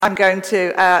I'm going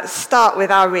to start with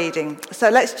our reading. So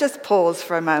let's just pause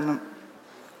for a moment.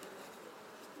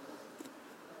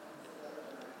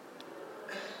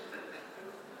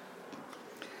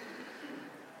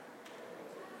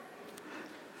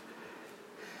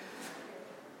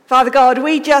 Father God,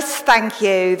 we just thank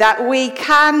you that we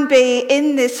can be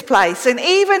in this place. And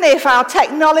even if our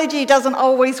technology doesn't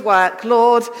always work,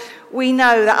 Lord, we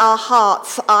know that our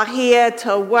hearts are here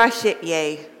to worship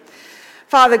you.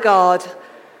 Father God,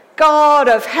 God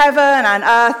of heaven and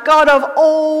earth, God of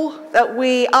all that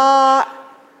we are,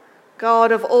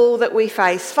 God of all that we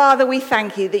face. Father, we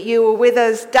thank you that you are with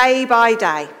us day by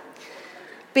day.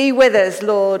 Be with us,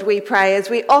 Lord, we pray, as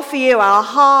we offer you our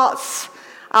hearts,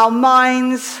 our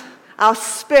minds, our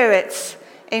spirits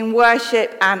in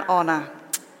worship and honour.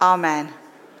 Amen.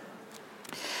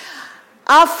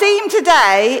 Our theme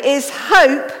today is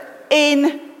hope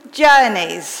in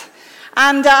journeys.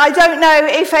 And I don't know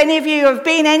if any of you have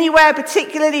been anywhere,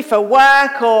 particularly for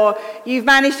work, or you've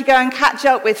managed to go and catch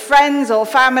up with friends or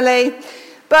family,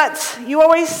 but you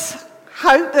always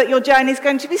hope that your journey is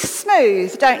going to be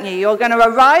smooth, don't you? You're going to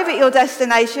arrive at your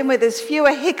destination with as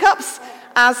fewer hiccups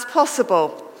as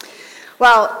possible.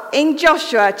 Well, in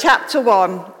Joshua chapter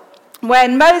 1,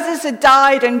 when Moses had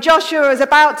died and Joshua was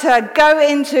about to go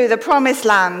into the promised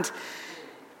land,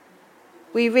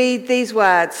 we read these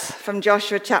words from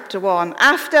Joshua chapter 1.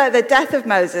 After the death of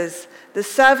Moses, the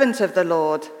servant of the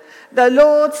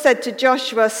Lord said to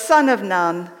Joshua, son of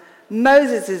Nun,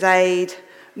 Moses' aide,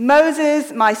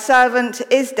 Moses, my servant,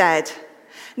 is dead.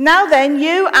 Now then,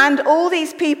 you and all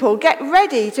these people get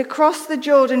ready to cross the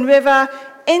Jordan River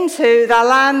into the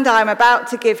land I'm about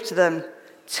to give to them,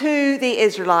 to the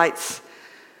Israelites.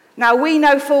 Now, we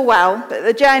know full well that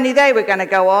the journey they were going to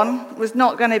go on was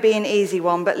not going to be an easy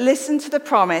one, but listen to the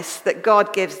promise that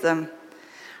God gives them.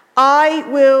 I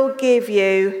will give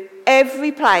you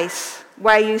every place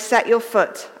where you set your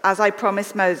foot, as I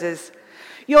promised Moses.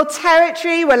 Your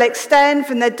territory will extend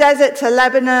from the desert to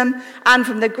Lebanon and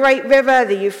from the great river,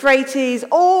 the Euphrates,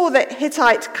 all the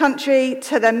Hittite country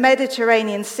to the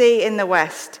Mediterranean Sea in the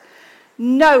west.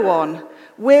 No one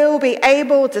will be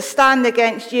able to stand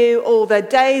against you all the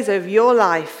days of your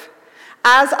life.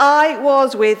 As I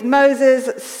was with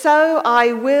Moses, so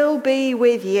I will be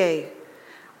with you.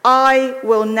 I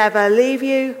will never leave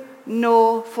you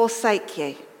nor forsake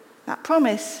you. That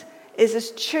promise is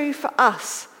as true for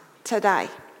us today.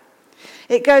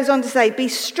 It goes on to say, be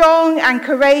strong and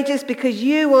courageous because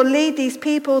you will lead these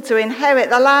people to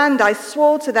inherit the land I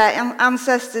swore to their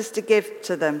ancestors to give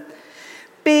to them.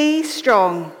 Be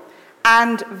strong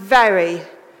and very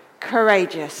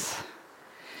courageous.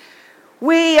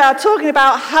 We are talking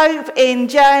about hope in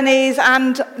journeys,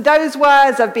 and those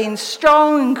words of being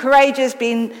strong and courageous,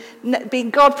 being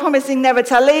God promising never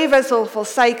to leave us or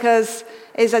forsake us,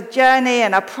 is a journey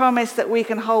and a promise that we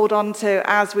can hold on to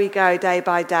as we go day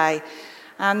by day.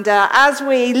 And as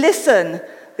we listen,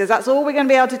 because that's all we're going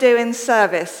to be able to do in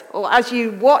service, or as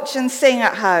you watch and sing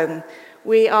at home,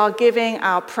 we are giving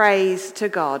our praise to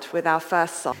God with our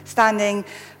first song. Standing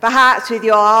perhaps with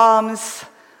your arms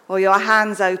or your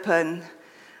hands open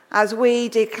as we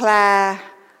declare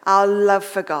our love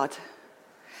for God,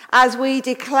 as we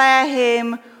declare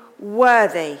him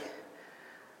worthy,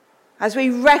 as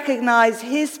we recognize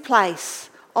his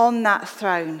place on that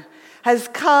throne has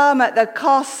come at the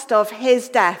cost of his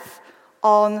death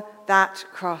on that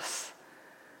cross.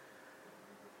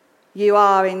 You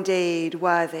are indeed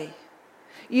worthy.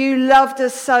 You loved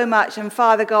us so much, and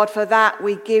Father God, for that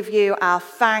we give you our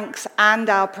thanks and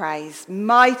our praise.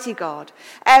 Mighty God,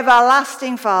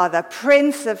 everlasting Father,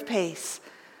 Prince of Peace,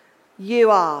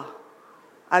 you are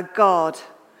a God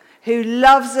who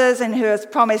loves us and who has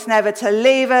promised never to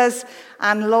leave us.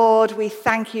 And Lord, we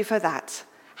thank you for that.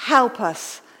 Help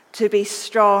us to be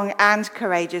strong and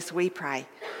courageous, we pray.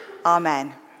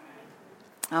 Amen.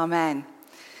 Amen.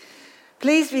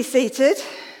 Please be seated.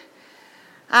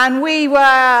 And we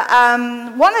were,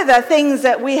 one of the things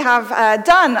that we have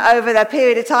done over the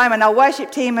period of time, and our worship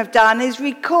team have done, is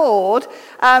record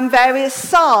various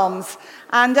psalms.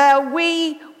 And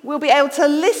we will be able to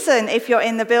listen if you're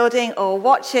in the building or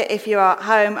watch it if you're at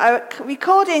home. A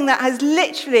recording that has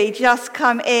literally just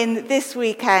come in this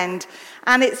weekend,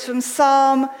 and it's from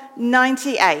Psalm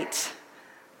 98.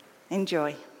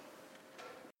 Enjoy.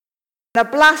 The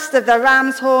blast of the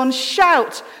ram's horn,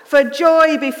 shout for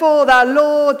joy before the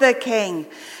Lord the King.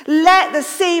 Let the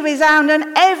sea resound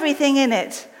and everything in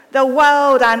it, the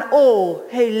world and all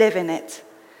who live in it.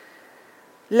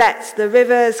 Let the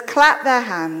rivers clap their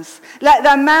hands. Let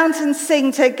the mountains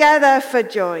sing together for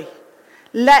joy.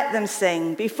 Let them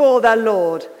sing before the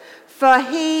Lord, for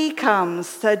he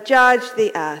comes to judge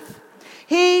the earth.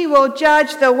 He will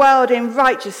judge the world in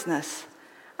righteousness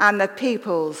and the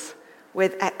peoples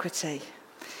with equity.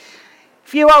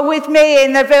 If you are with me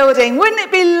in the building, wouldn't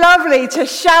it be lovely to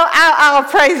shout out our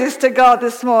praises to God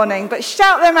this morning, but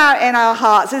shout them out in our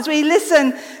hearts as we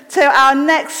listen to our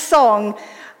next song.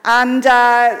 And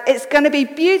it's going to be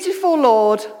Beautiful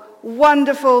Lord,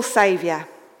 Wonderful Saviour.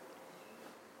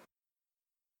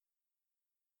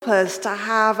 Help us to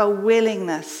have a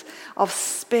willingness of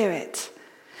spirit.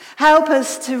 Help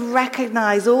us to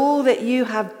recognize all that you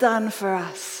have done for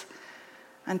us.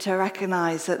 And to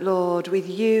recognize that, Lord, with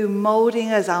you molding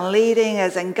us and leading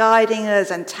us and guiding us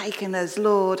and taking us,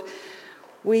 Lord,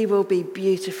 we will be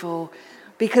beautiful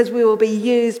because we will be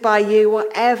used by you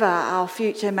whatever our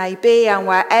future may be and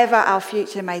wherever our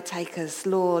future may take us,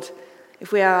 Lord.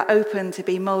 If we are open to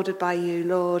be molded by you,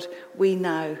 Lord, we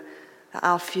know that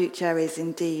our future is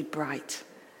indeed bright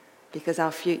because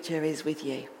our future is with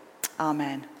you.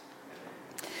 Amen.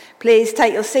 Please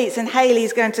take your seats, and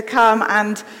Hayley's going to come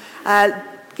and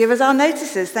give us our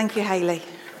notices. Thank you, Hayley.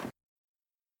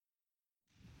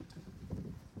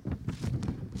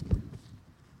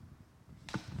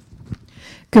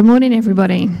 Good morning,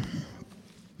 everybody.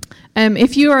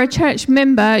 If you are a church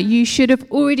member, you should have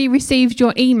already received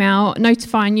your email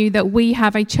notifying you that we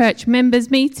have a church members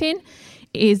meeting.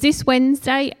 It is this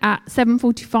Wednesday at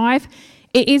 7:45.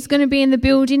 It is going to be in the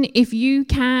building. If you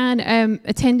can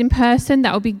attend in person,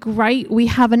 that would be great. We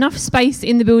have enough space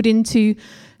in the building to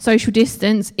social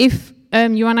distance. If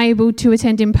you're unable to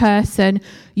attend in person,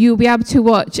 you'll be able to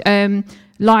watch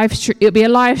it'll be a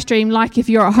live stream, like if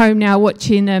you're at home now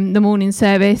watching the morning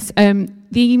service.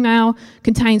 The email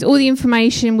contains all the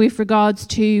information with regards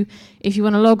to if you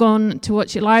want to log on to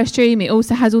watch it live stream. It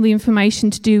also has all the information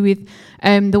to do with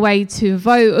the way to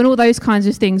vote and all those kinds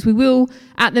of things. We will,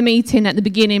 at the meeting at the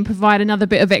beginning, provide another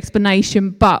bit of explanation,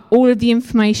 but all of the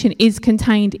information is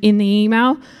contained in the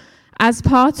email. As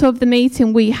part of the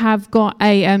meeting, we have got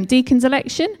a deacons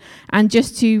election, and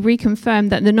just to reconfirm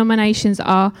that the nominations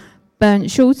are Bernd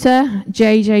Schulter,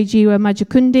 JJ Jiwa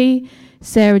Majakundi,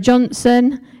 Sarah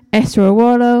Johnson, Esther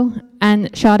Owolo, and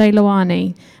Sade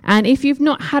Lawani. And if you've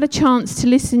not had a chance to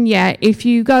listen yet, if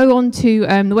you go onto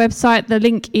the website, the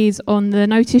link is on the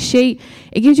notice sheet.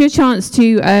 It gives you a chance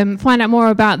to find out more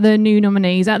about the new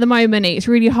nominees. At the moment, it's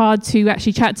really hard to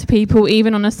actually chat to people,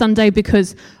 even on a Sunday,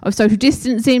 because of social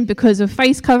distancing, because of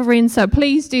face covering. So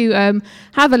please do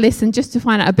have a listen just to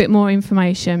find out a bit more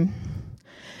information.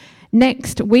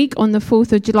 Next week, on the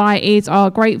 4th of July, is our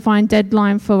Grapevine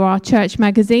deadline for our church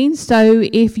magazine. So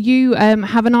if you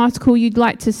have an article you'd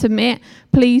like to submit,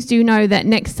 please do know that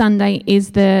next Sunday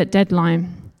is the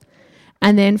deadline.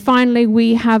 And then finally,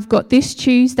 we have got this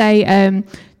Tuesday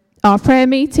our prayer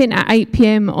meeting at 8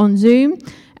 p.m. on Zoom.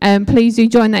 Please do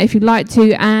join that if you'd like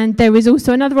to. And there is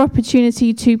also another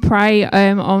opportunity to pray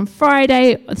on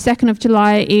Friday, the 2nd of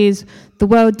July, is the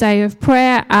World Day of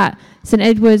Prayer at St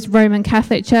Edward's Roman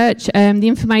Catholic Church. The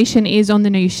information is on the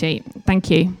news sheet.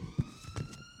 Thank you.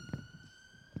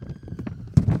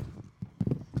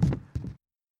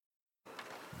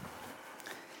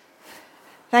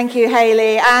 Thank you,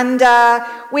 Hayley. And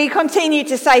we continue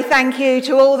to say thank you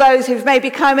to all those who've maybe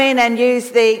come in and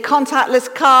used the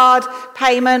contactless card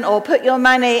payment, or put your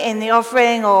money in the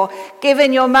offering, or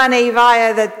given your money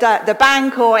via the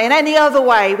bank, or in any other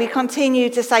way. We continue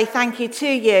to say thank you to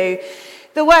you.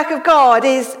 The work of God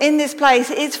is in this place.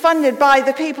 It's funded by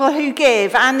the people who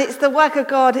give, and it's the work of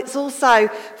God. It's also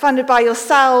funded by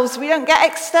yourselves. We don't get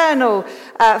external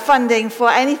funding for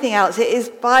anything else. It is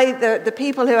by the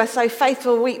people who are so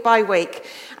faithful week by week.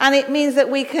 And it means that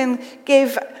we can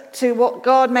give to what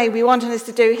God may be wanting us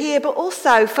to do here, but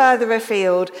also further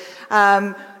afield,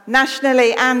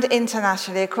 nationally and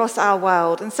internationally across our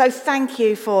world. And so thank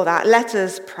you for that. Let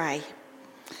us pray.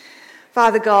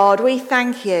 Father God, we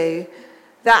thank you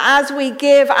that as we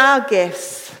give our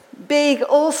gifts, big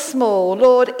or small,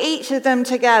 Lord, each of them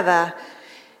together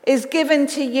is given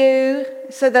to you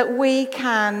so that we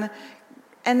can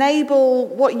enable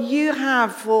what you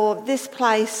have for this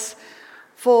place,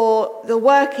 for the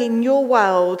work in your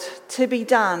world to be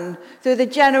done through the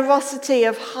generosity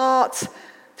of heart,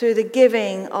 through the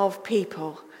giving of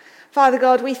people. Father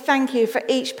God, we thank you for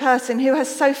each person who has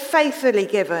so faithfully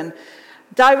given,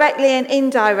 directly and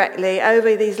indirectly,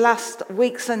 over these last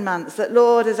weeks and months, that,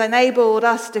 Lord, has enabled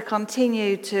us to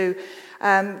continue to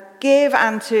give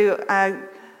and to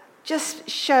just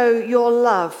show your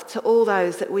love to all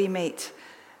those that we meet,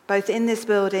 both in this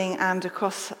building and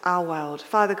across our world.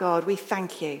 Father God, we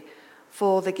thank you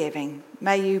for the giving.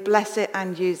 May you bless it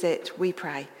and use it, we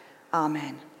pray.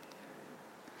 Amen.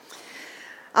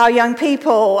 Our young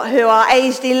people who are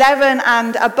aged 11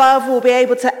 and above will be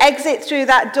able to exit through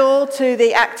that door to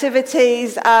the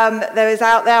activities there is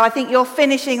out there. I think you're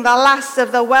finishing the last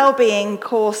of the wellbeing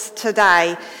course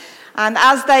today. And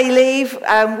as they leave,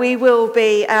 we will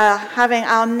be having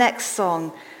our next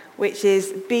song, which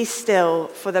is Be Still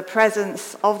for the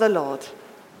Presence of the Lord.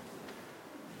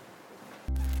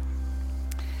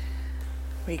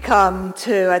 We come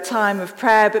to a time of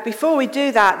prayer, but before we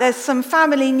do that, there's some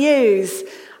family news,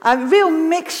 a real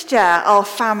mixture of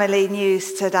family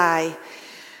news today.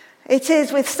 It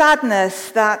is with sadness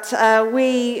that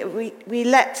we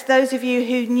let those of you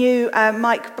who knew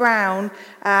Mike Brown,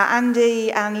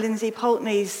 Andy and Lindsay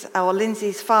Pulteney's, or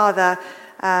Lindsay's father,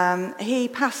 he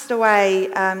passed away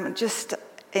just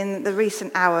in the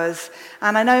recent hours.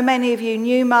 And I know many of you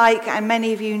knew Mike and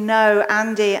many of you know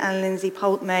Andy and Lindsay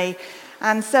Pulteney.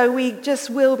 And so we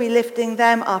just will be lifting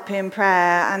them up in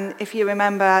prayer. And if you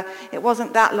remember, it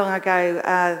wasn't that long ago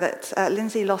that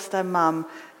Lindsay lost her mum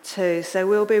too. So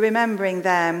we'll be remembering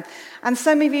them. And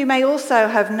some of you may also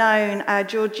have known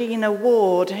Georgina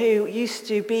Ward, who used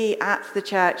to be at the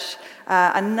church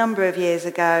a number of years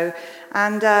ago.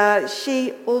 And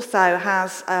she also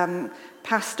has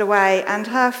passed away, and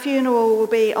her funeral will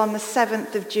be on the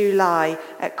 7th of July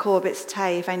at Corbett's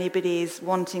Tay, if anybody is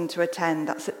wanting to attend.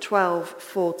 That's at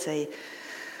 12:40.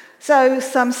 So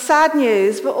some sad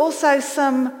news, but also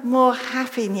some more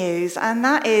happy news, and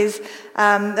that is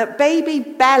that baby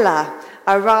Bella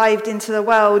arrived into the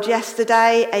world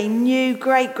yesterday, a new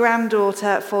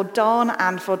great-granddaughter for Don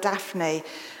and for Daphne.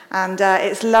 And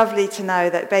it's lovely to know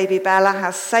that baby Bella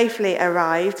has safely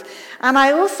arrived. And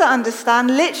I also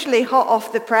understand, literally hot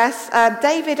off the press,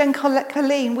 David and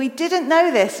Colleen, we didn't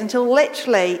know this until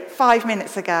literally 5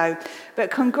 minutes ago.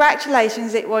 But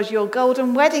congratulations, it was your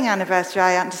golden wedding anniversary,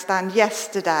 I understand,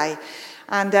 yesterday.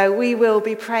 And we will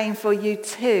be praying for you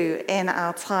too in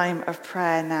our time of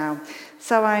prayer now.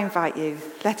 So I invite you,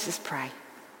 let us pray.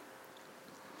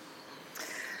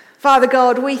 Father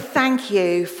God, we thank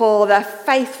you for the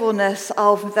faithfulness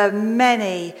of the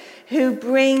many who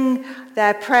bring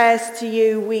their prayers to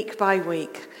you week by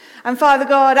week. And Father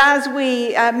God, as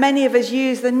many of us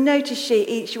use the notice sheet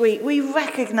each week, we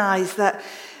recognize that,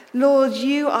 Lord,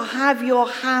 you have your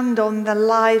hand on the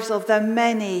lives of the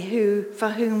many for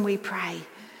whom we pray.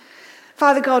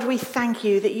 Father God, we thank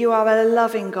you that you are a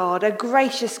loving God, a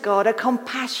gracious God, a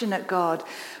compassionate God.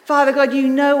 Father God, you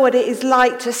know what it is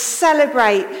like to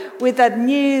celebrate with the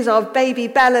news of baby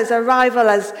Bella's arrival,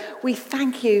 as we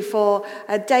thank you for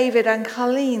David and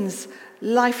Colleen's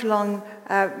lifelong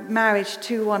marriage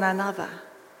to one another.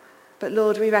 But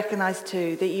Lord, we recognize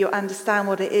too that you understand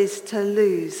what it is to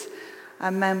lose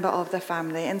a member of the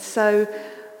family. And so,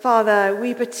 Father,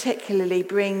 we particularly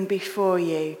bring before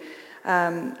you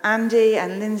Andy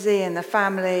and Lindsay and the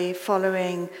family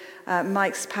following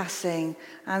Mike's passing,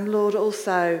 and Lord,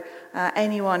 also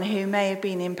anyone who may have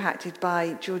been impacted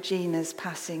by Georgina's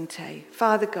passing too.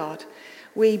 Father God,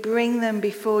 we bring them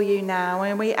before you now,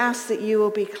 and we ask that you will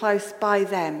be close by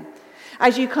them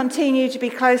as you continue to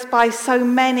be close by so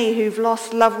many who've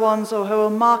lost loved ones or who are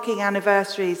marking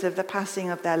anniversaries of the passing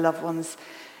of their loved ones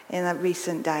in the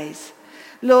recent days.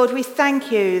 Lord, we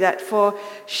thank you that for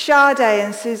Sade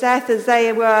and Suzette, as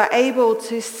they were able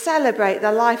to celebrate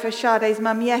the life of Sade's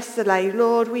mum yesterday,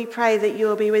 Lord, we pray that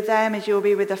you'll be with them as you'll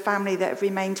be with the family that have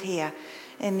remained here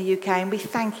in the UK. And we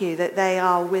thank you that they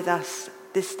are with us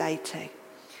this day too.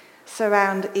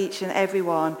 Surround each and every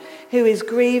one who is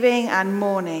grieving and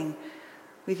mourning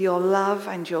with your love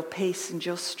and your peace and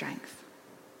your strength.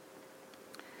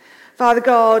 Father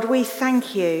God, we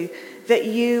thank you that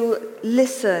you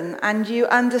listen and you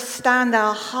understand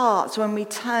our hearts when we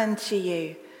turn to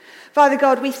you. Father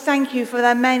God, we thank you for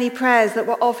the many prayers that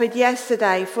were offered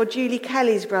yesterday for Julie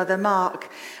Kelly's brother, Mark.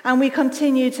 And we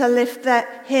continue to lift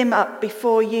him up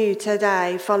before you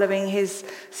today following his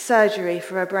surgery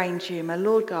for a brain tumour.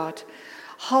 Lord God,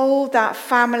 hold that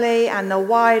family and the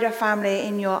wider family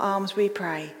in your arms, we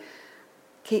pray.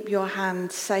 Keep your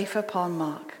hand safe upon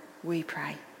Mark, we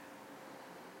pray.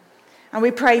 And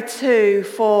we pray too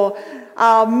for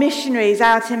our missionaries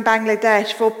out in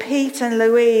Bangladesh, for Pete and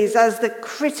Louise, as the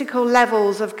critical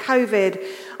levels of COVID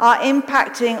are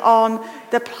impacting on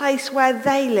the place where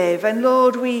they live. And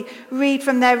Lord, we read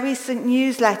from their recent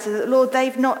newsletter that, Lord,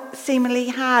 they've not seemingly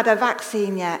had a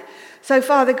vaccine yet. So,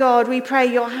 Father God, we pray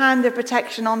your hand of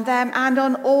protection on them and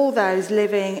on all those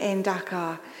living in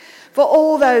Dhaka. For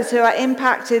all those who are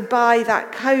impacted by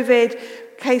that COVID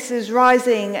cases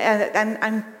rising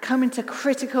and coming to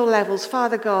critical levels,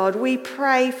 Father God, we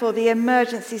pray for the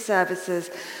emergency services,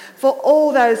 for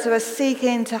all those who are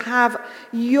seeking to have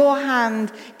your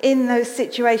hand in those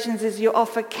situations as you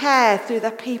offer care through the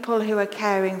people who are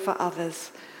caring for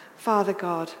others. Father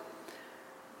God,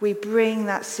 we bring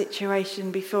that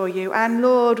situation before you. And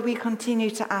Lord, we continue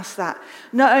to ask that,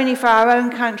 not only for our own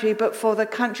country, but for the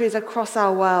countries across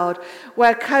our world,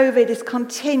 where COVID is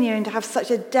continuing to have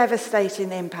such a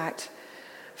devastating impact.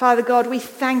 Father God, we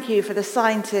thank you for the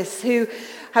scientists who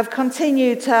have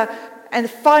continued to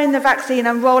find the vaccine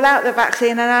and roll out the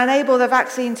vaccine and enable the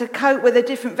vaccine to cope with the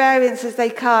different variants as they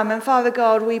come. And Father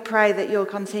God, we pray that you'll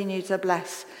continue to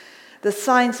bless the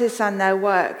scientists and their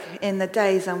work in the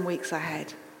days and weeks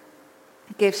ahead.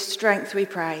 Give strength, we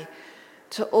pray,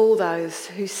 to all those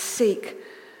who seek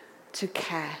to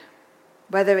care,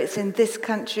 whether it's in this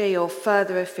country or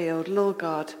further afield. Lord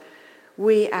God,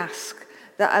 we ask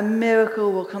that a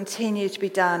miracle will continue to be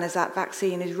done as that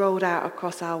vaccine is rolled out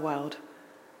across our world.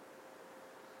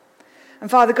 And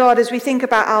Father God, as we think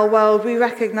about our world, we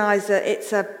recognize that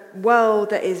it's a world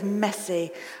that is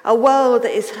messy, a world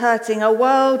that is hurting, a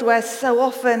world where so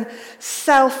often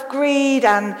self-greed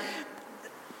and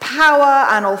power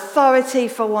and authority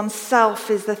for oneself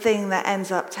is the thing that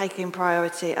ends up taking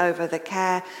priority over the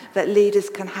care that leaders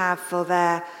can have for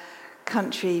their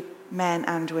country, men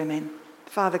and women.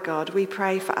 Father God, we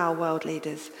pray for our world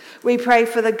leaders. We pray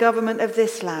for the government of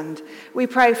this land. We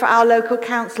pray for our local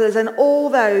councillors and all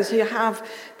those who have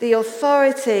the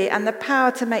authority and the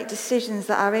power to make decisions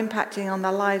that are impacting on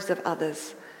the lives of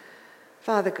others.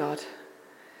 Father God,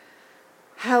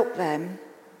 help them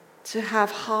to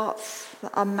have hearts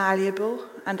that are malleable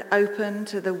and open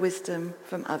to the wisdom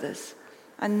from others,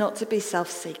 and not to be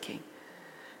self-seeking,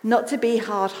 not to be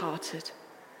hard-hearted,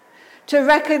 to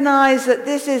recognize that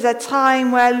this is a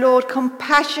time where, Lord,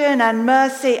 compassion and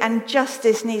mercy and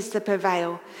justice needs to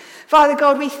prevail. Father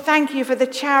God, we thank you for the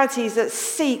charities that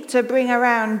seek to bring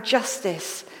around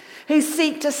justice, who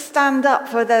seek to stand up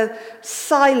for the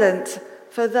silent,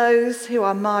 for those who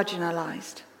are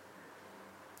marginalized.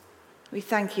 We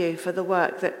thank you for the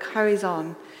work that carries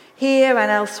on here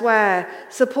and elsewhere,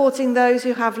 supporting those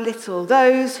who have little,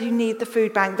 those who need the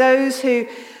food bank, those who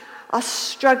are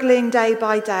struggling day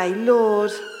by day.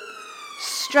 Lord,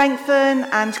 strengthen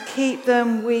and keep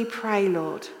them, we pray,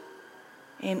 Lord,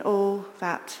 in all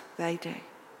that they do,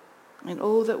 in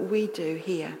all that we do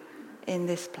here in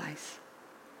this place.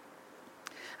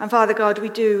 And Father God, we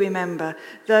do remember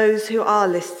those who are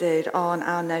listed on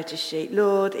our notice sheet.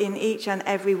 Lord, in each and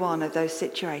every one of those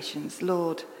situations,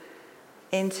 Lord,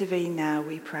 intervene now,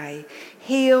 we pray.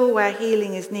 Heal where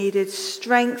healing is needed.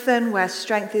 Strengthen where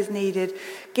strength is needed.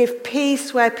 Give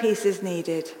peace where peace is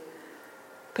needed.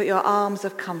 Put your arms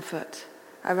of comfort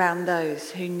around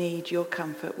those who need your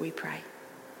comfort, we pray.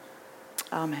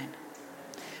 Amen.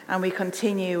 And we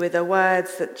continue with the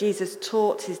words that Jesus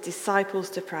taught his disciples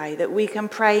to pray, that we can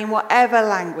pray in whatever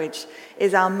language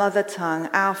is our mother tongue.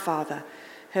 Our Father,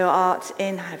 who art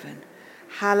in heaven,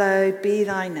 hallowed be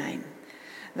thy name.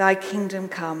 Thy kingdom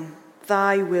come,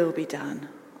 thy will be done,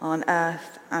 on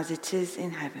earth as it is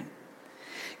in heaven.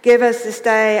 Give us this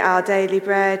day our daily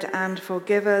bread, and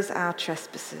forgive us our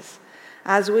trespasses,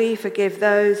 as we forgive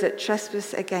those that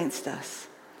trespass against us.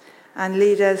 And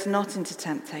lead us not into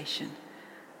temptation,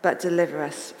 but deliver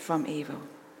us from evil.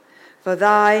 For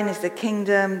thine is the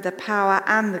kingdom, the power,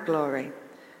 and the glory,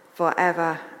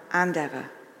 forever and ever.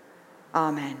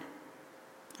 Amen.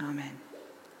 Amen.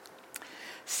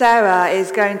 Sarah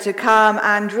is going to come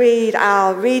and read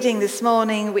our reading this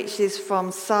morning, which is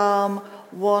from Psalm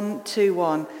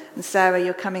 121. And Sarah,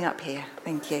 you're coming up here.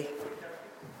 Thank you.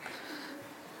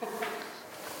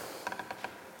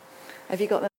 Have you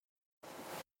got them?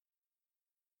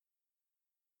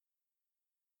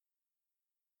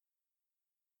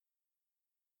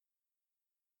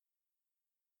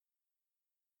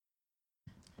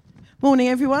 Morning,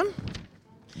 everyone.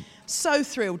 So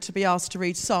thrilled to be asked to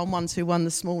read Psalm 121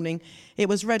 this morning. It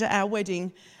was read at our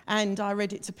wedding, and I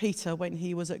read it to Peter when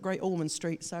he was at Great Ormond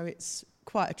Street, so it's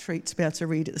quite a treat to be able to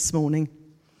read it this morning.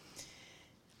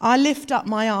 I lift up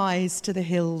my eyes to the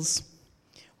hills.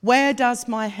 Where does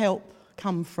my help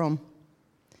come from?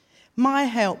 My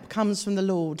help comes from the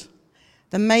Lord,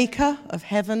 the maker of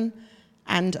heaven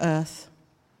and earth.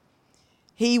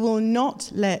 He will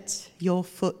not let your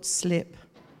foot slip.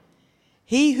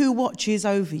 He who watches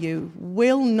over you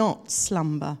will not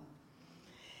slumber.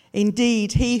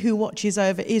 Indeed, he who watches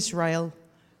over Israel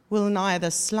will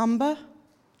neither slumber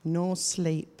nor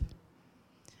sleep.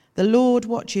 The Lord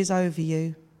watches over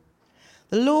you.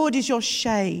 The Lord is your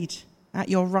shade at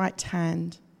your right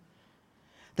hand.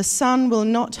 The sun will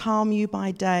not harm you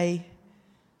by day,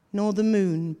 nor the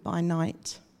moon by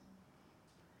night.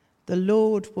 The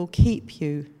Lord will keep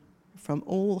you from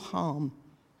all harm.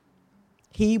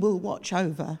 He will watch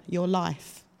over your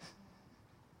life.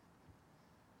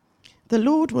 The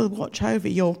Lord will watch over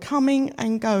your coming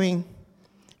and going,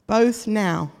 both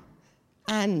now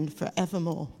and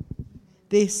forevermore.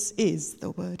 This is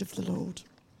the word of the Lord.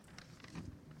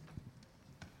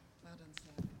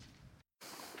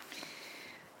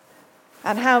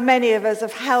 And how many of us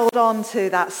have held on to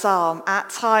that psalm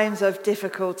at times of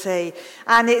difficulty.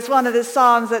 And it's one of the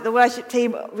psalms that the worship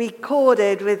team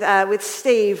recorded with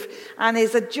Steve, and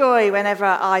is a joy whenever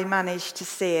I manage to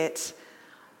see it.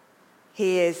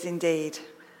 He is indeed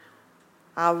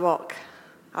our rock,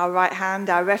 our right hand,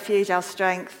 our refuge, our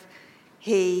strength.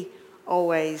 He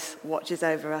always watches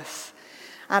over us.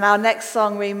 And our next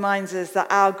song reminds us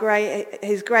that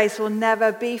his grace will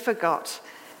never be forgot,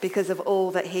 because of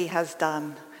all that he has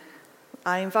done.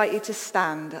 I invite you to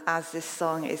stand as this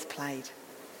song is played.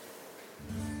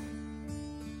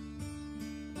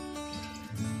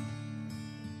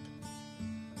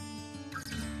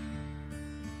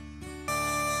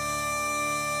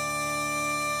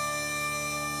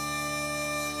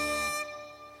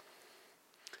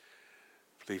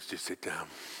 Please just sit down.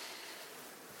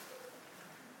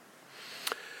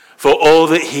 For all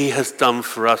that he has done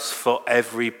for us, for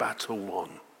every battle won.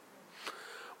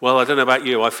 Well, I don't know about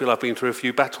you, I feel I've been through a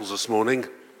few battles this morning.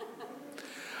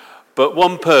 But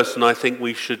one person I think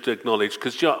we should acknowledge,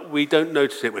 because we don't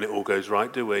notice it when it all goes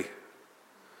right, do we?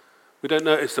 We don't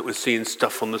notice that we're seeing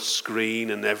stuff on the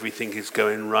screen and everything is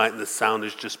going right and the sound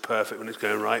is just perfect when it's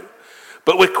going right.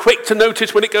 But we're quick to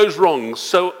notice when it goes wrong.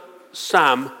 So,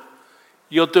 Sam,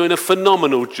 you're doing a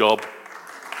phenomenal job.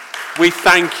 We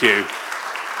thank you.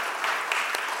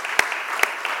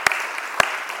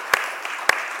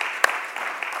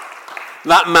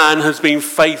 That man has been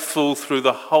faithful through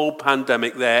the whole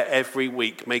pandemic there every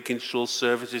week, making sure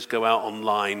services go out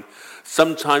online.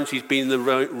 Sometimes he's been in the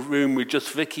room with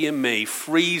just Vicky and me,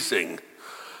 freezing,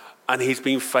 and he's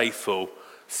been faithful.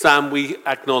 Sam, we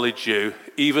acknowledge you,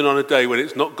 even on a day when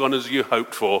it's not gone as you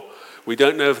hoped for. We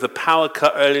don't know if the power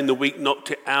cut early in the week knocked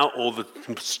it out or the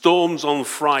storms on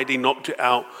Friday knocked it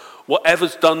out.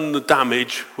 Whatever's done the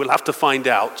damage, we'll have to find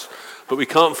out. But we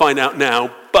can't find out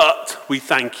now, but we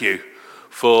thank you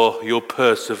for your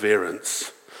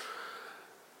perseverance.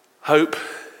 Hope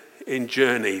in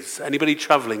Journeys. Anybody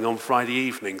travelling on Friday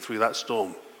evening through that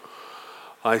storm?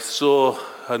 I saw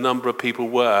a number of people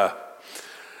were.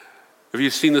 Have you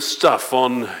seen the stuff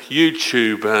on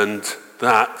YouTube and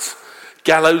that?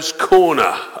 Gallows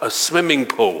Corner, a swimming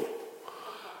pool.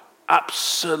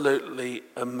 Absolutely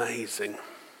amazing.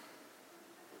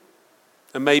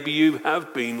 And maybe you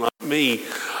have been like me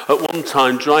at one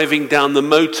time driving down the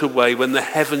motorway when the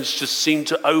heavens just seem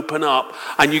to open up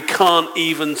and you can't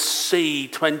even see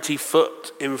 20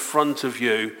 foot in front of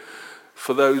you.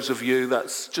 For those of you,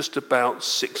 that's just about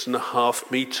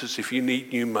 6.5 meters if you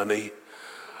need new money.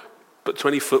 But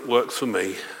 20 foot works for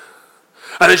me.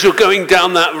 And as you're going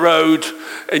down that road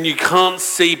and you can't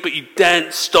see, but you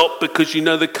daren't stop because you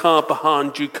know the car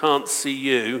behind you can't see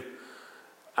you,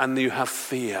 and you have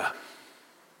fear.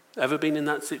 Ever been in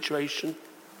that situation?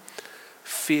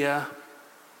 Fear.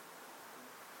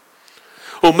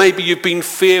 Or maybe you've been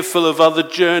fearful of other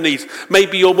journeys.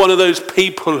 Maybe you're one of those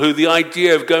people who the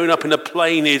idea of going up in a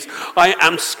plane is, I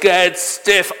am scared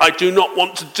stiff, I do not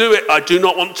want to do it, I do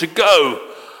not want to go.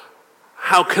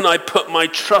 How can I put my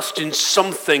trust in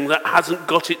something that hasn't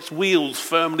got its wheels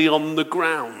firmly on the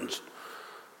ground?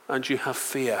 And you have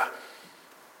fear.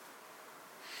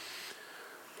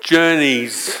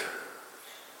 Journeys.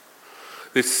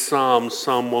 This psalm,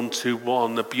 Psalm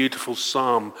 121, a beautiful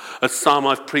psalm, a psalm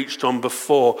I've preached on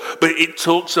before, but it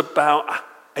talks about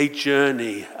a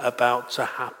journey about to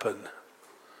happen.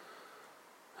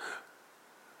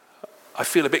 I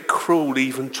feel a bit cruel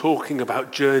even talking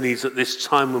about journeys at this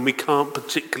time when we can't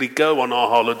particularly go on our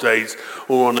holidays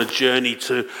or on a journey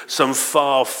to some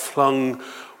far-flung,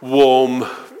 warm,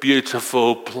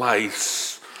 beautiful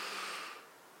place.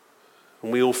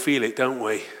 And we all feel it, don't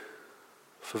we?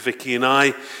 For Vicky and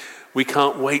I, we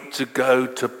can't wait to go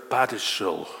to Bad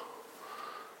Ischl,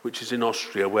 which is in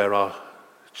Austria, where our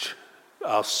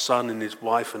son and his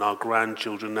wife and our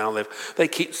grandchildren now live. They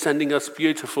keep sending us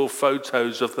beautiful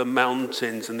photos of the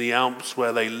mountains and the Alps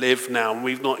where they live now, and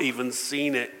we've not even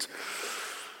seen it.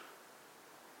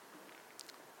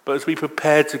 But as we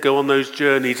prepare to go on those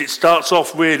journeys, it starts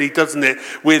off really, doesn't it,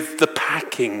 with the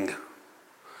packing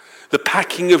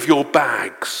of your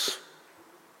bags.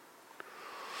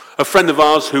 A friend of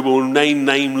ours who will name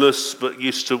nameless but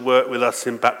used to work with us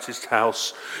in Baptist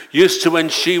House, used to, when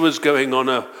she was going on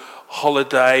a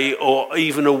holiday or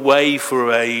even away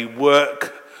for a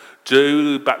work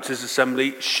do, Baptist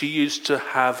Assembly, she used to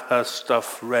have her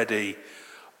stuff ready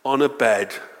on a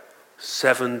bed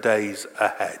 7 days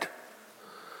ahead.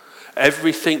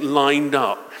 Everything lined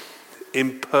up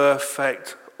in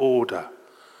perfect order.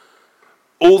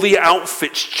 All the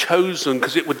outfits chosen,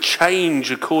 because it would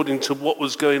change according to what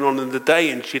was going on in the day,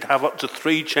 and she'd have up to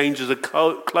 3 changes of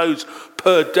clothes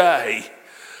per day.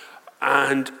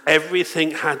 And everything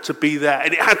had to be there.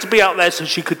 And it had to be out there so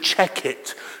she could check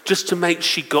it, just to make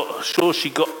sure she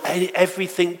got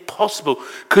everything possible.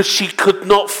 Because she could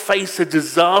not face a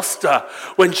disaster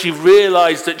when she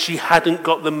realized that she hadn't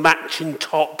got the matching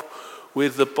top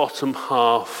with the bottom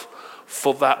half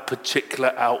for that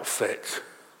particular outfit.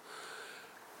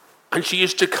 And she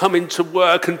used to come into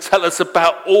work and tell us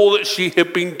about all that she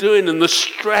had been doing and the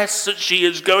stress that she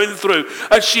is going through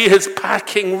as she is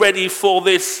packing ready for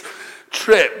this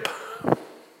trip. And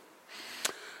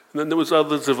then there was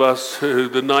others of us who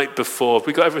the night before,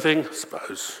 we got everything, I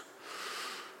suppose,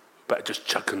 better just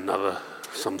chuck another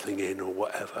something in or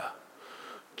whatever,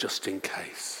 just in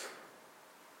case.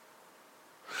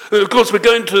 And of course, we're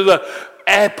going to the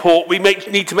airport. We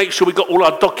need to make sure we got all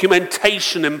our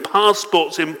documentation and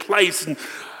passports in place. And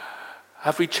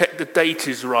have we checked the date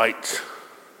is right?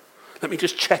 Let me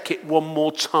just check it one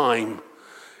more time.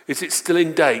 Is it still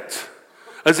in date?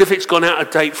 As if it's gone out of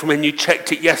date from when you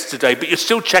checked it yesterday, but you're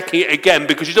still checking it again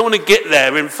because you don't want to get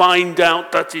there and find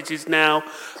out that it is now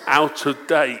out of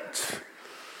date.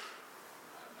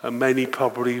 And many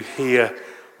probably here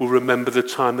will remember the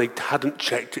time they hadn't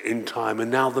checked it in time, and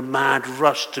now the mad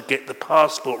rush to get the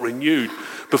passport renewed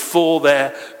before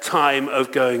their time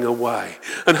of going away.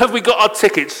 And have we got our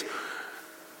tickets?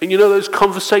 And you know those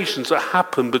conversations that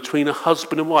happen between a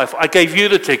husband and wife? I gave you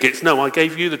the tickets. No, I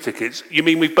gave you the tickets. You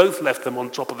mean we both left them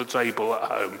on top of the table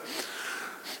at home?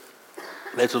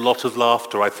 There's a lot of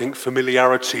laughter. I think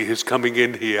familiarity is coming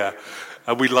in here.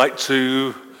 And we like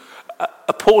to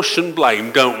apportion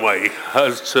blame, don't we,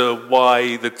 as to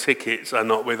why the tickets are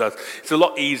not with us. It's a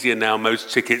lot easier now.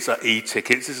 Most tickets are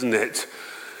e-tickets, isn't it?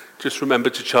 Just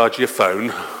remember to charge your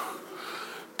phone,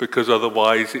 because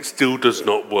otherwise it still does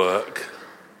not work.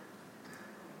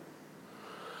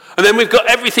 And then we've got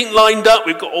everything lined up.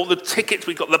 We've got all the tickets.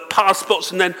 We've got the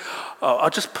passports. And then I'll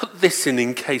just put this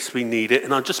in case we need it.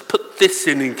 And I'll just put this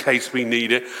in case we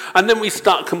need it. And then we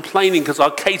start complaining because our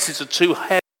cases are too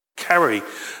heavy to carry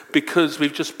because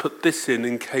we've just put this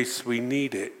in case we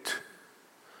need it.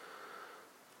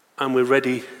 And we're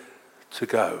ready to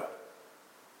go.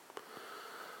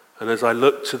 And as I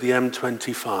look to the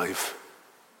M25,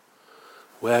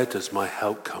 where does my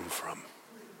help come from?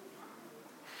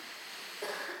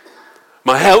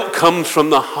 My help comes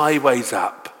from the Highways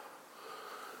app,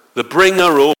 the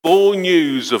bringer of all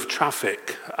news of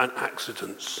traffic and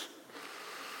accidents.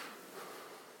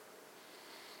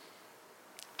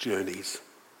 Journeys.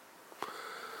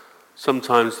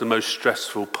 Sometimes the most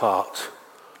stressful part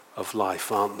of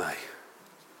life, aren't they?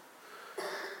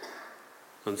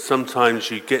 And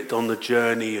sometimes you get on the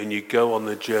journey and you go on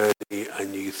the journey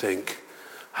and you think,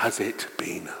 has it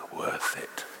been worth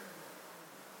it?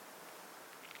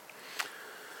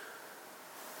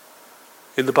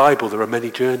 In the Bible, there are many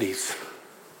journeys.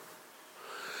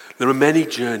 There are many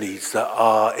journeys that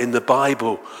are in the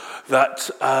Bible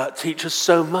that teach us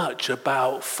so much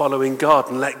about following God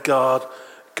and let God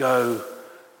go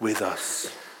with us.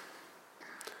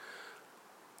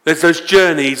 There's those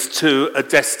journeys to a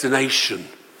destination,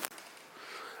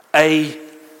 A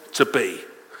to B.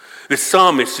 This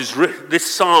psalm is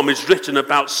written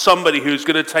about somebody who's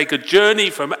going to take a journey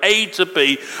from A to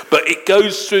B, but it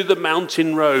goes through the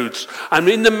mountain roads. And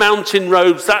in the mountain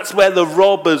roads, that's where the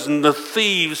robbers and the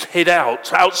thieves hid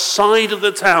out, outside of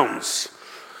the towns.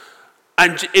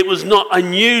 And it was not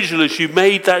unusual as you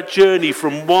made that journey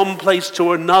from one place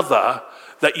to another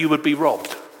that you would be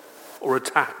robbed or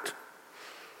attacked.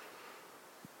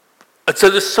 And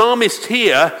so the psalmist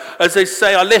here, as they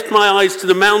say, I lift my eyes to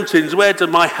the mountains, where did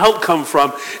my help come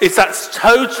from? It's that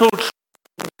total trust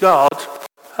in God.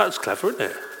 That's clever, isn't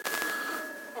it?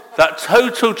 That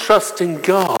total trust in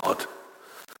God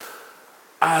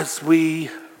as we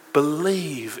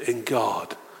believe in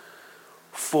God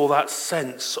for that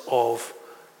sense of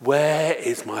where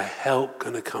is my help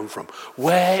going to come from?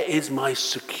 Where is my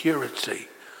security?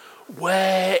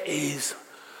 Where is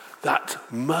that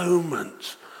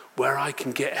moment where I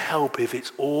can get help if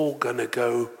it's all going to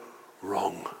go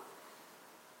wrong?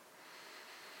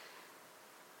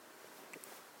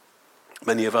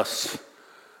 Many of us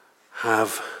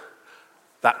have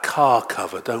that car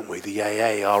cover, don't we? The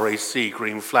AA, RAC,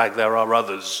 green flag. There are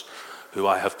others who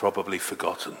I have probably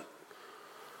forgotten.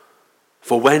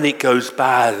 For when it goes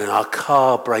bad and our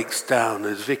car breaks down,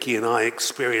 as Vicky and I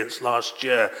experienced last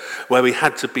year, where we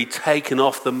had to be taken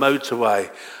off the motorway,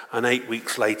 and 8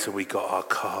 weeks later we got our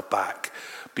car back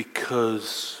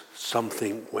because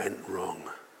something went wrong.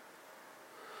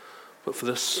 But for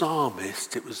the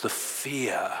psalmist, it was the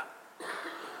fear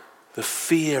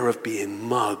of being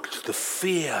mugged, the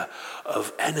fear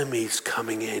of enemies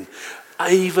coming in,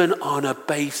 even on a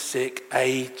basic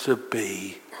A to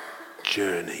B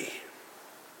journey.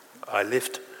 I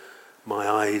lift my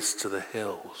eyes to the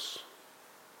hills.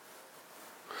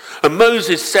 And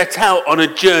Moses set out on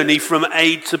a journey from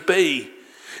A to B.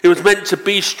 It was meant to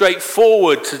be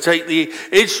straightforward, to take the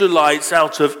Israelites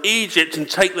out of Egypt and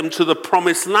take them to the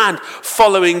promised land,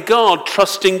 following God,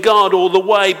 trusting God all the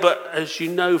way. But as you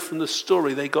know from the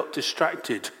story, they got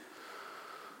distracted.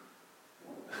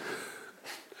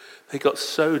 They got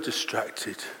so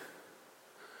distracted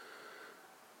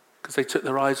because they took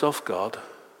their eyes off God.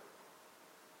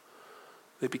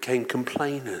 They became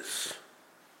complainers.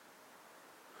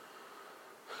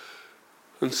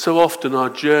 And so often our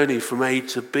journey from A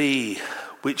to B,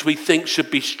 which we think should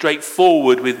be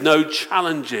straightforward with no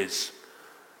challenges,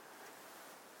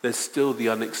 there's still the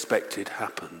unexpected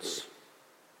happens.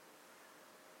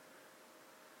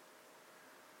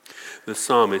 The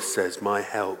psalmist says, "My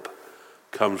help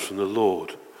comes from the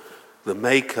Lord, the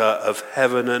maker of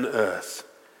heaven and earth.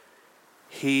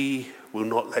 He will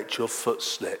not let your foot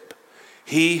slip.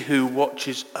 He who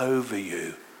watches over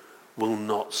you will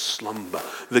not slumber."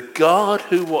 The God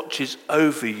who watches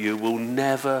over you will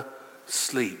never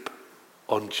sleep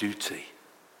on duty.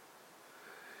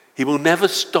 He will never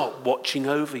stop watching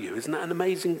over you. Isn't that an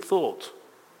amazing thought?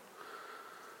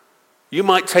 You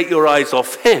might take your eyes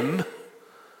off him,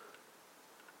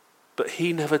 but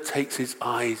he never takes his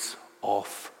eyes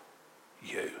off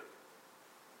you.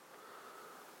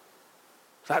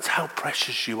 That's how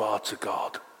precious you are to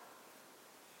God.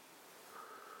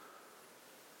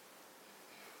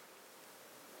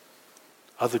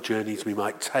 Other journeys we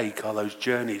might take are those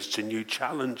journeys to new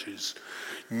challenges,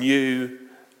 new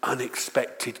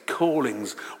unexpected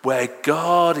callings, where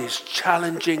God is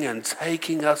challenging and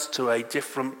taking us to a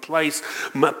different place.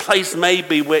 A place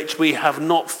maybe which we have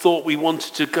not thought we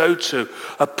wanted to go to.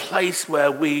 A place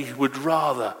where we would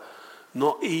rather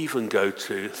not even go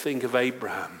to. Think of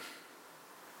Abraham.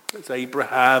 It's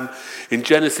Abraham in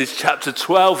Genesis chapter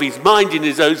 12. He's minding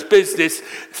his own business.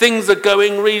 Things are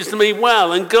going reasonably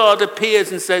well. And God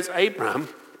appears and says, "Abraham,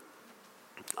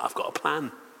 I've got a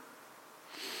plan.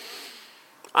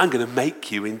 I'm going to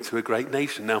make you into a great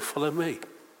nation. Now follow me."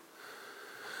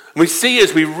 And we see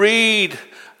as we read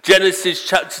Genesis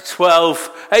chapter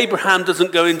 12, Abraham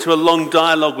doesn't go into a long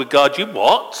dialogue with God. "You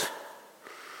what?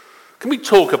 Can we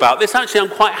talk about this? Actually, I'm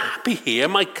quite happy here.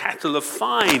 My cattle are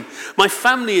fine. My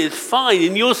family is fine.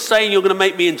 And you're saying you're going to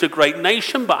make me into a great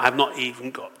nation, but I've not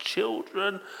even got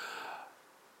children."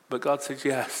 But God says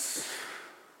yes.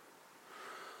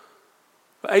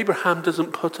 But Abraham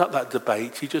doesn't put up that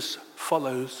debate. He just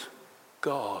follows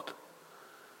God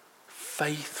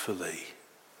faithfully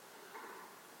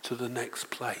to the next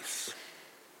place.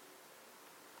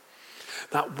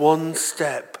 That one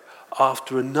step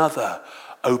after another,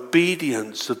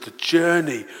 obedience of the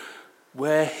journey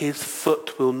where his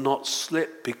foot will not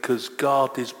slip because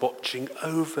God is watching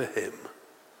over him.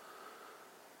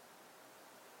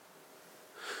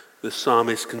 The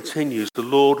psalmist continues, "The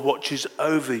Lord watches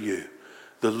over you.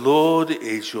 The Lord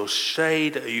is your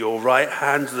shade at your right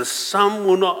hand. The sun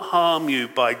will not harm you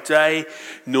by day,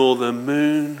 nor the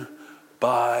moon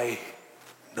by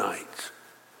night."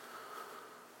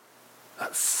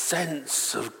 That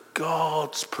sense of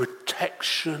God's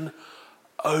protection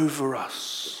over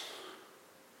us.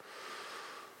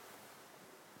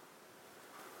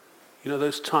 You know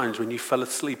those times when you fell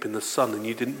asleep in the sun and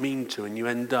you didn't mean to and you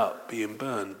end up being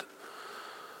burned?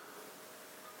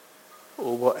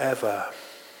 Or whatever.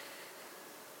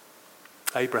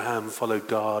 Abraham followed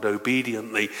God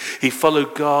obediently. He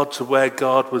followed God to where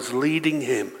God was leading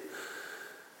him.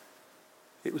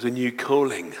 It was a new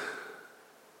calling.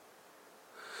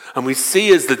 And we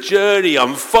see as the journey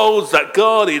unfolds that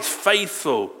God is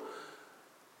faithful.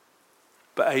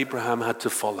 But Abraham had to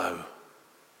follow.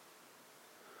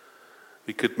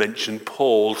 We could mention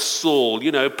Paul, Saul.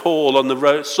 You know, Saul on the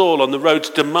road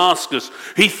to Damascus.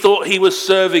 He thought he was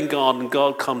serving God, and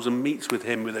God comes and meets with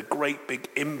him with a great big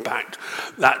impact.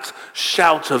 That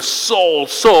shout of, "Saul,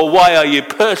 Saul, why are you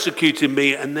persecuting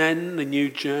me?" And then the new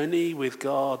journey with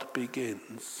God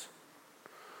begins.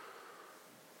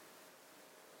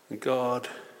 And God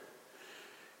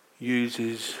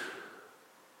uses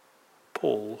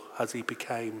Paul as he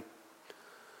became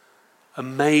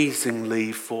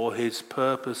amazingly for his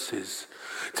purposes,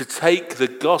 to take the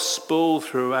gospel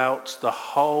throughout the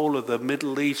whole of the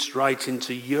Middle East, right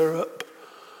into Europe.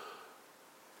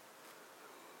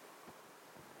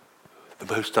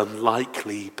 The most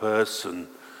unlikely person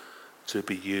to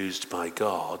be used by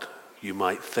God, you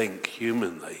might think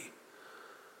humanly,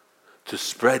 to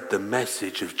spread the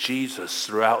message of Jesus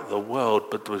throughout the world,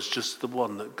 but was just the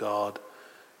one that God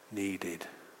needed.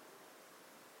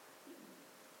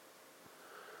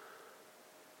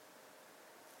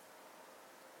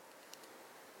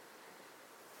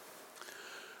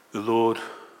 The Lord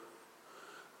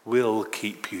will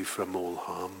keep you from all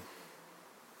harm.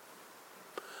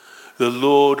 The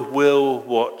Lord will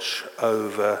watch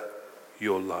over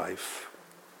your life.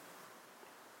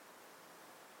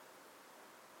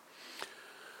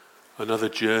 Another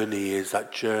journey is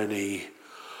that journey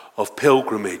of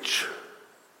pilgrimage,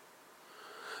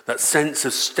 that sense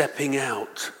of stepping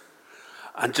out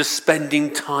and just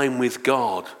spending time with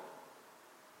God.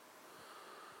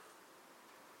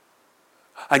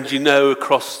 And you know,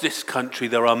 across this country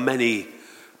there are many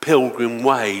pilgrim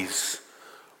ways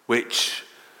which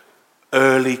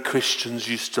early Christians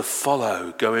used to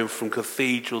follow, going from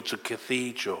cathedral to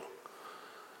cathedral.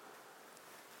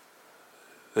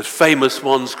 There's famous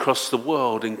ones across the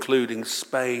world, including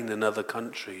Spain and other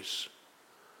countries.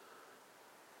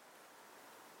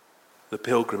 The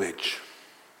pilgrimage.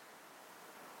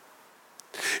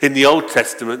 In the Old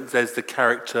Testament, there's the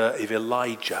character of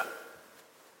Elijah.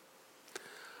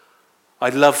 I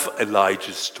love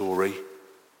Elijah's story.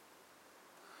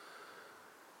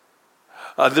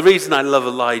 The reason I love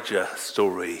Elijah's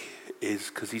story is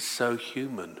because he's so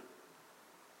human.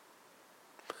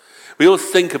 We always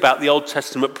think about the Old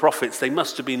Testament prophets. They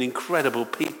must have been incredible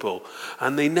people,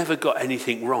 and they never got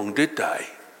anything wrong, did they?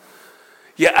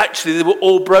 Yet actually they were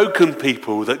all broken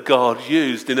people that God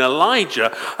used. In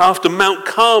Elijah, after Mount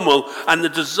Carmel and the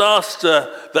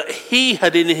disaster that he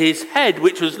had in his head,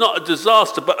 which was not a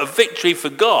disaster but a victory for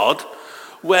God,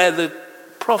 where the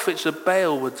prophets of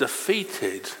Baal were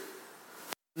defeated.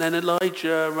 And then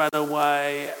Elijah ran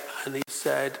away and he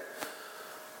said,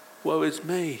 "Woe is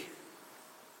me.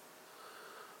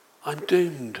 I'm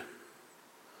doomed."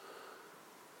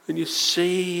 And you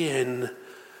see in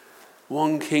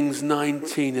 1 Kings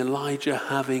 19, Elijah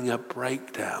having a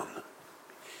breakdown.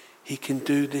 He can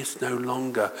do this no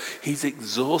longer. He's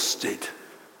exhausted.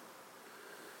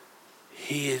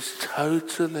 He is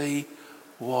totally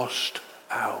washed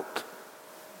out.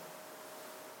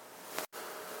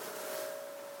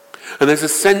 And there's a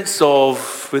sense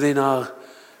of, within our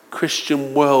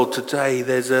Christian world today,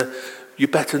 you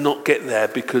better not get there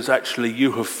because actually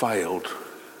you have failed.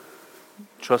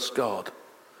 Trust God.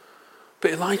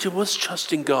 But Elijah was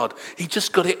trusting God. He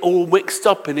just got it all mixed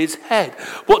up in his head.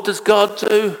 What does God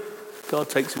do? God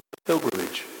takes him on a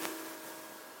pilgrimage.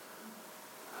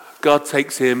 God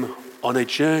takes him on a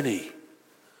journey.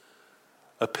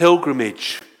 A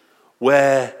pilgrimage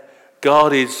where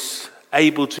God is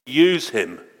able to use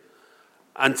him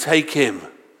and take him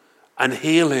and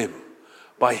heal him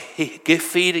by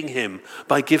feeding him,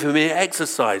 by giving him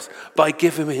exercise, by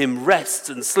giving him rest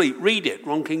and sleep. Read it,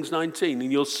 1 Kings 19,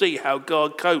 and you'll see how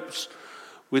God copes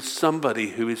with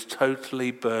somebody who is totally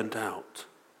burned out.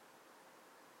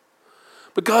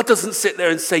 But God doesn't sit there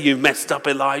and say, "You've messed up,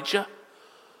 Elijah."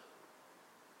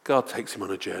 God takes him on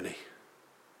a journey.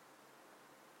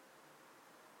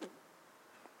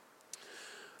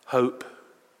 Hope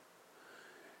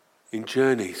in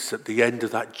journeys. At the end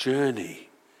of that journey,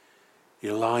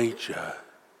 Elijah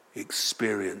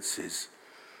experiences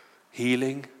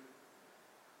healing,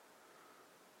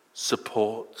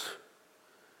 support.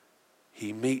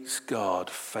 He meets God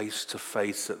face to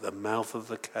face at the mouth of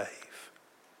the cave.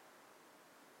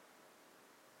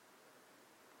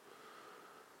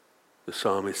 The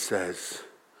psalmist says,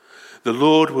 "The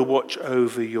Lord will watch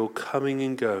over your coming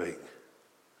and going,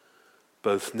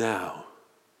 both now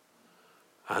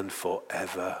and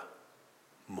forevermore."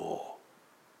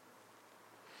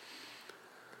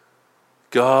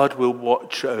 God will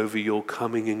watch over your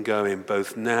coming and going,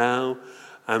 both now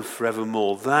and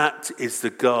forevermore. That is the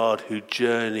God who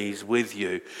journeys with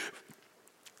you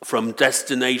from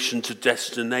destination to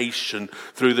destination,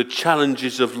 through the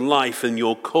challenges of life and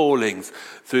your callings,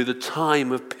 through the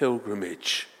time of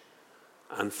pilgrimage,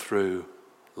 and through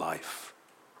life.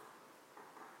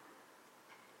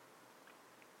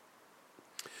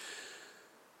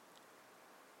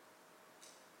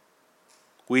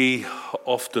 We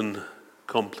often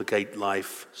complicate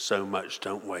life so much,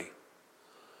 don't we?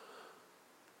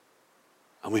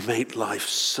 And we make life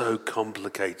so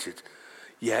complicated,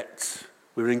 yet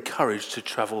we're encouraged to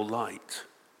travel light.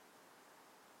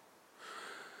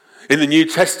 In the New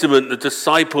Testament, the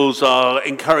disciples are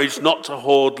encouraged not to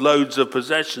hoard loads of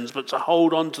possessions, but to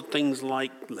hold on to things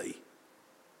lightly.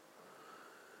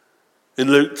 In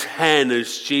Luke 10,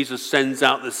 as Jesus sends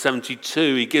out the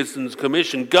 72, he gives them the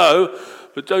commission, go,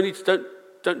 but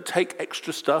don't take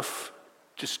extra stuff.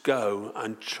 Just go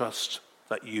and trust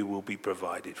that you will be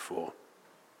provided for.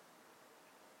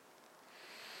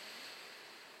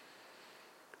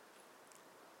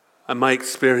 And my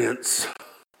experience,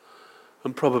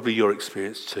 and probably your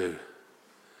experience too,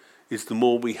 is the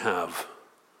more we have,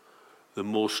 the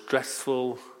more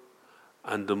stressful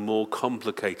and the more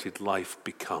complicated life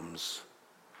becomes.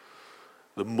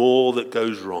 The more that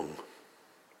goes wrong.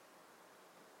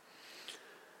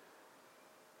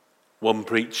 One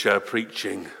preacher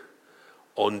preaching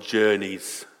on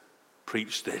journeys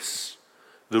preached this.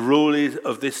 The rule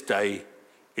of this day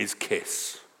is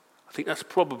KISS. I think that's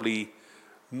probably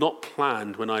not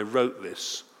planned when I wrote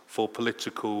this for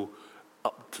political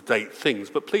up-to-date things,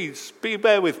 but please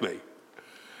bear with me.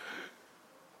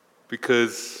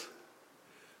 Because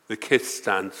the KISS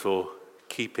stands for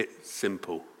Keep It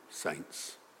Simple,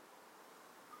 Saints.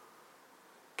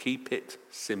 Keep it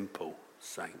simple,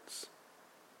 saints.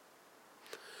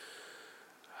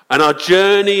 And our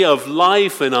journey of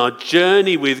life and our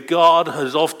journey with God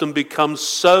has often become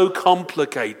so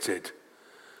complicated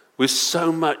with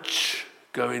so much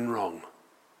going wrong.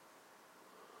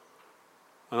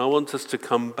 And I want us to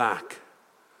come back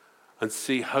and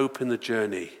see hope in the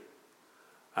journey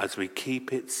as we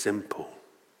keep it simple.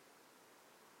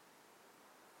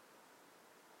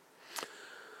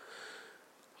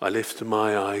 I lift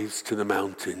my eyes to the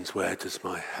mountains. Where does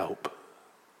my help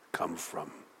come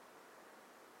from?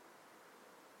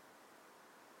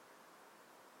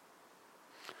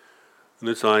 And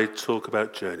as I talk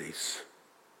about journeys,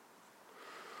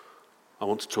 I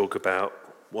want to talk about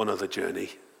one other journey.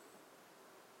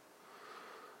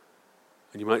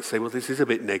 And you might say, well, this is a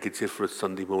bit negative for a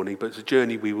Sunday morning, but it's a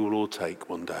journey we will all take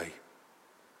one day.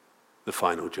 The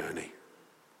final journey.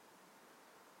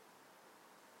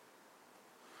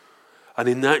 And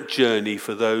in that journey,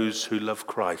 for those who love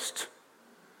Christ,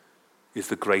 is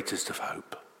the greatest of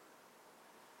hope.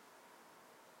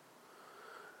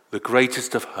 The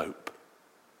greatest of hope.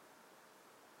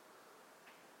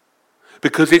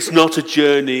 Because it's not a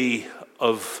journey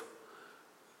of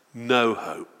no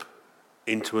hope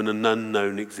into an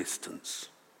unknown existence.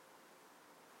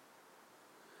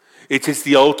 It is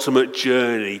the ultimate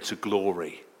journey to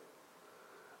glory,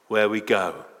 where we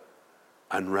go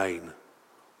and reign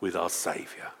with our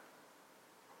Saviour.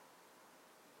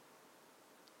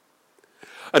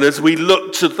 And as we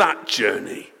look to that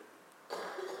journey,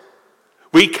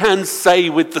 we can say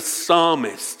with the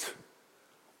psalmist,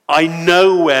 I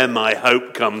know where my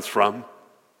hope comes from.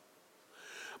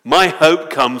 My hope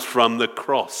comes from the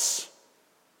cross.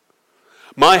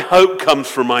 My hope comes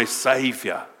from my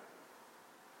Saviour.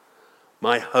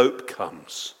 My hope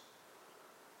comes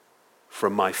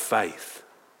from my faith.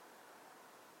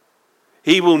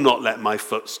 He will not let my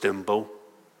foot stumble.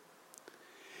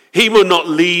 He will not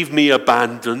leave me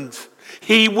abandoned.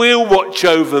 He will watch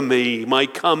over me, my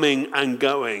coming and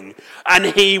going, and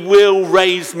he will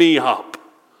raise me up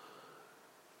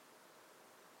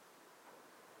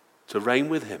to reign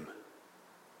with him.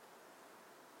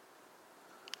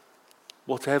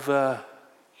 Whatever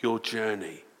your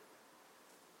journey,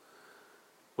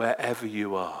 wherever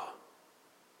you are,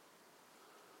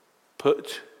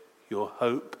 put your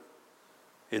hope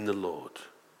in the Lord.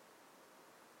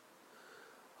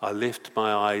 I lift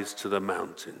my eyes to the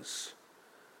mountains.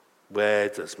 Where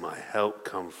does my help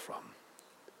come from?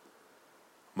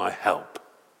 My help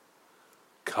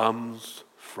comes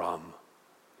from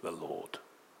the Lord.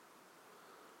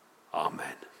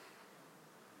 Amen.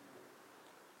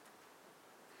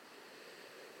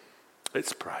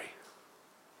 Let's pray.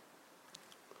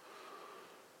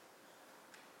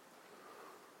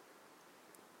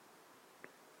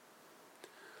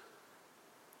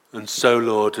 And so,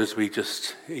 Lord, as we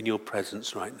just in your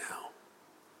presence right now,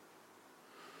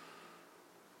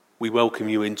 we welcome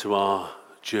you into our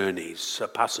journeys, a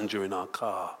passenger in our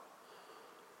car,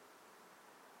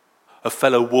 a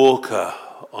fellow walker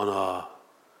on our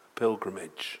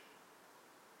pilgrimage,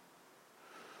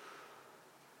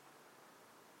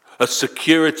 a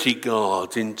security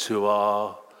guard into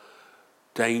our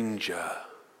danger,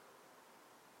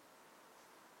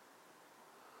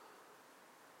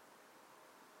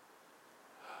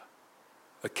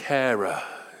 a carer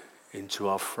into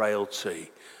our frailty,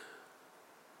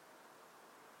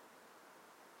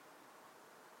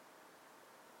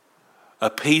 a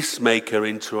peacemaker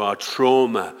into our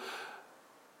trauma,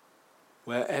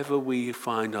 Wherever we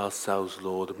find ourselves,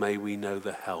 Lord, may we know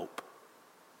the help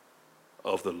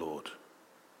of the Lord.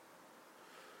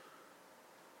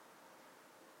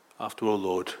 After all,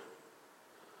 Lord,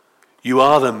 you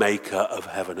are the maker of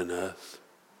heaven and earth.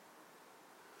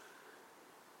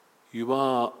 You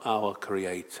are our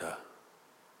creator.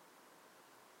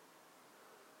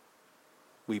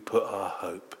 We put our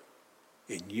hope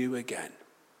in you again.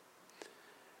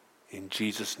 In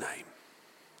Jesus' name,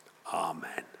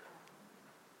 amen.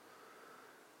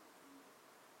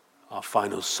 Our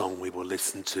final song we will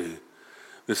listen to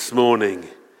this morning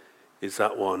is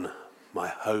that one, My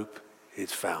Hope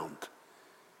is Found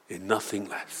in Nothing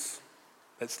Less.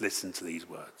 Let's listen to these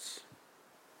words.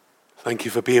 Thank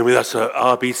you for being with us at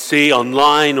RBC,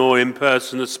 online or in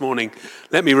person this morning.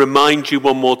 Let me remind you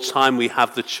one more time, we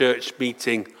have the church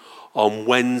meeting on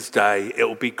Wednesday. It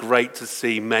will be great to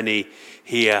see many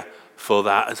here for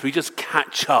that as we just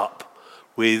catch up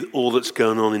with all that's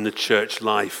going on in the church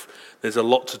life. There's a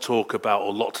lot to talk about, or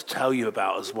a lot to tell you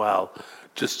about as well,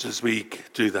 just as we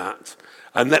do that.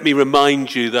 And let me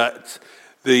remind you that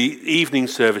the evening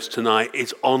service tonight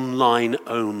is online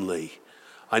only.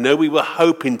 I know we were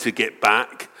hoping to get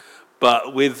back,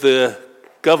 but with the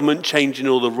government changing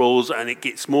all the rules and it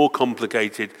gets more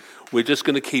complicated, we're just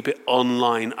going to keep it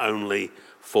online only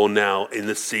for now in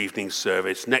this evening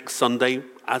service. Next Sunday,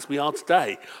 as we are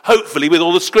today, hopefully with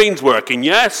all the screens working,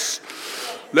 yes?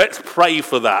 Let's pray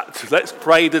for that. Let's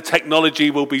pray the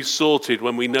technology will be sorted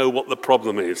when we know what the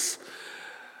problem is.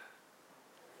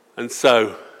 And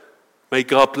so, may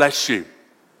God bless you.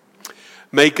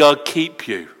 May God keep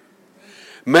you.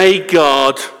 May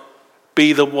God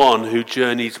be the one who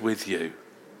journeys with you.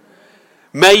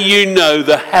 May you know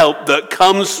the help that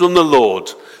comes from the Lord,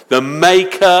 the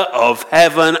maker of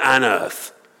heaven and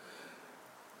earth.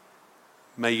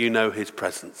 May you know his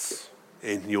presence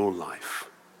in your life.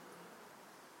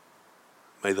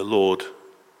 May the Lord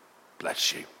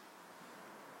bless you.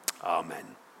 Amen.